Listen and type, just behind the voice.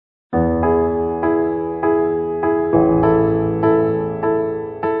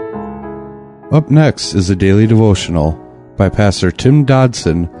Up next is a daily devotional by Pastor Tim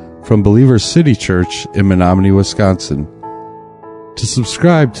Dodson from Believers City Church in Menominee, Wisconsin. To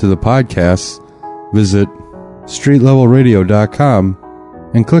subscribe to the podcast, visit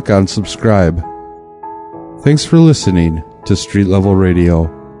streetlevelradio.com and click on subscribe. Thanks for listening to Street Level Radio.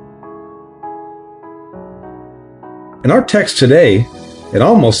 In our text today, it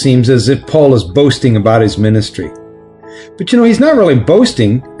almost seems as if Paul is boasting about his ministry. But he's not really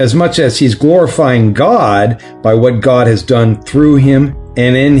boasting as much as he's glorifying God by what God has done through him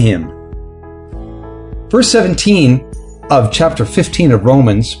and in him. Verse 17 of chapter 15 of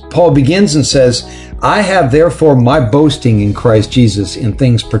Romans, Paul begins and says, I have therefore my boasting in Christ Jesus in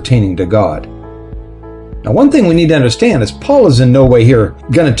things pertaining to God. Now, one thing we need to understand is Paul is in no way here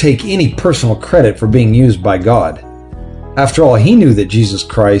going to take any personal credit for being used by God. After all, he knew that Jesus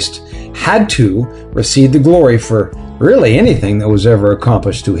Christ had to receive the glory for really anything that was ever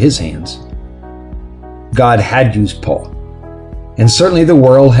accomplished through his hands. God had used Paul, and certainly the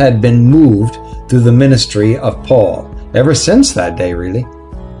world had been moved through the ministry of Paul ever since that day, really.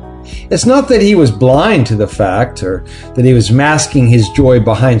 It's not that he was blind to the fact or that he was masking his joy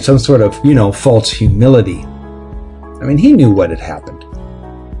behind some sort of, false humility. He knew what had happened.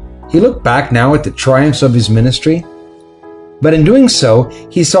 He looked back now at the triumphs of his ministry, but in doing so,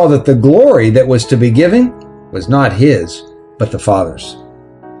 he saw that the glory that was to be given was not his, but the Father's.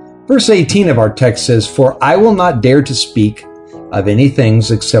 Verse 18 of our text says, For I will not dare to speak of any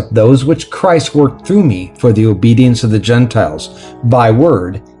things except those which Christ worked through me for the obedience of the Gentiles, by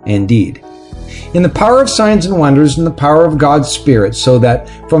word and deed, in the power of signs and wonders, in the power of God's Spirit, so that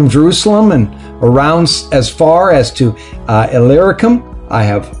from Jerusalem and around as far as to Illyricum, I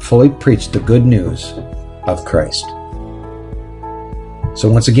have fully preached the good news of Christ. So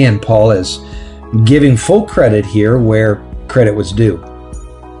once again, Paul is giving full credit here where credit was due.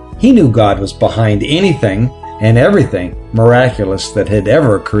 He knew God was behind anything and everything miraculous that had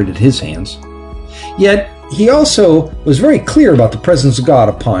ever occurred at his hands. Yet he also was very clear about the presence of God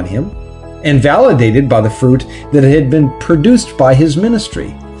upon him and validated by the fruit that had been produced by his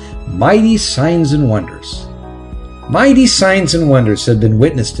ministry. Mighty signs and wonders. Mighty signs and wonders had been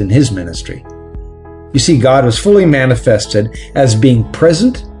witnessed in his ministry. You see, God was fully manifested as being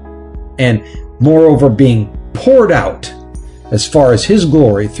present and moreover being poured out as far as his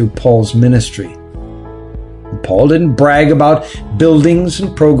glory through Paul's ministry. And Paul didn't brag about buildings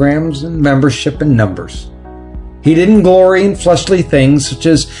and programs and membership and numbers. He didn't glory in fleshly things such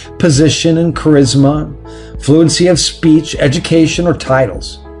as position and charisma, fluency of speech, education, or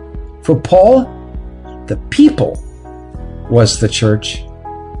titles. For Paul, the people was the church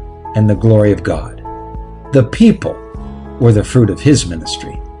and the glory of God. The people were the fruit of his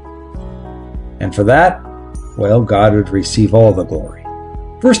ministry. And for that, God would receive all the glory.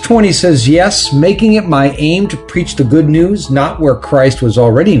 Verse 20 says, Yes, making it my aim to preach the good news, not where Christ was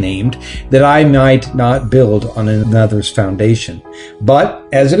already named, that I might not build on another's foundation. But,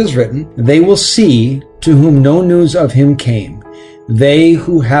 as it is written, they will see to whom no news of him came. They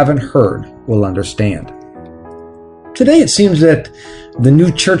who haven't heard will understand. Today it seems that the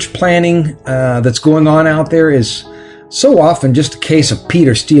new church planning that's going on out there is so often just a case of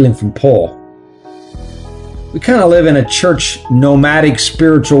Peter stealing from Paul. We kind of live in a church nomadic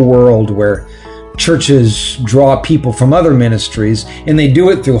spiritual world where churches draw people from other ministries and they do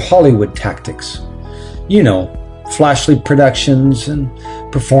it through Hollywood tactics. Flashy productions and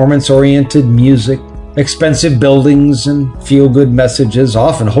performance-oriented music, expensive buildings and feel-good messages,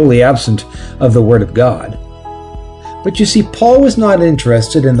 often wholly absent of the Word of God. But you see, Paul was not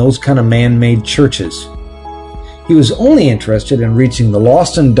interested in those kind of man-made churches. He was only interested in reaching the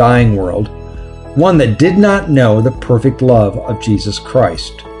lost and dying world, one that did not know the perfect love of Jesus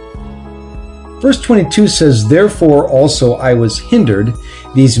Christ. Verse 22 says, Therefore also I was hindered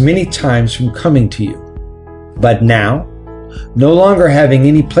these many times from coming to you. But now, no longer having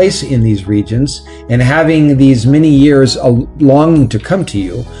any place in these regions, and having these many years longing to come to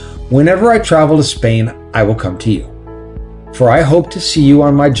you, whenever I travel to Spain, I will come to you. For I hope to see you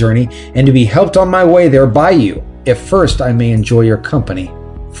on my journey, and to be helped on my way there by you, if first I may enjoy your company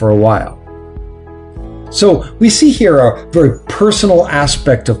for a while. So we see here a very personal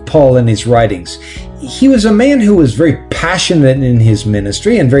aspect of Paul in his writings. He was a man who was very passionate in his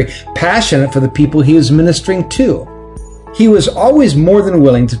ministry and very passionate for the people he was ministering to. He was always more than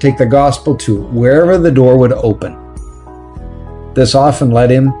willing to take the gospel to wherever the door would open. This often led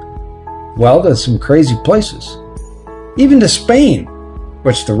him, to some crazy places. Even to Spain,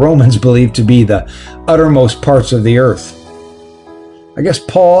 which the Romans believed to be the uttermost parts of the earth. I guess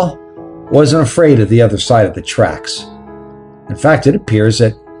Paul wasn't afraid of the other side of the tracks. In fact, it appears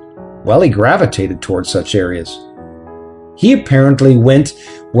that Well, he gravitated towards such areas. He apparently went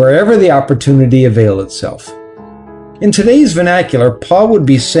wherever the opportunity availed itself. In today's vernacular, Paul would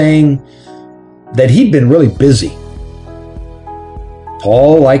be saying that he'd been really busy.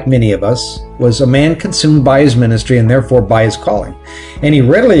 Paul, like many of us, was a man consumed by his ministry and therefore by his calling, and he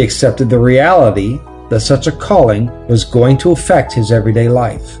readily accepted the reality that such a calling was going to affect his everyday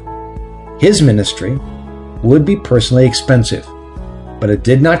life. His ministry would be personally expensive, but it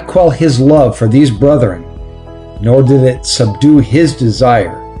did not quell his love for these brethren, nor did it subdue his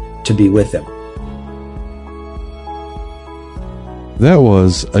desire to be with them. That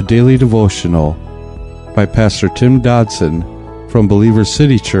was a daily devotional by Pastor Tim Dodson from Believer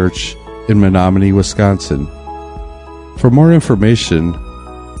City Church in Menominee, Wisconsin. For more information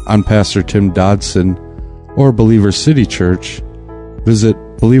on Pastor Tim Dodson or Believer City Church, visit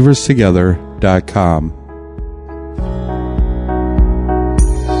believerstogether.com.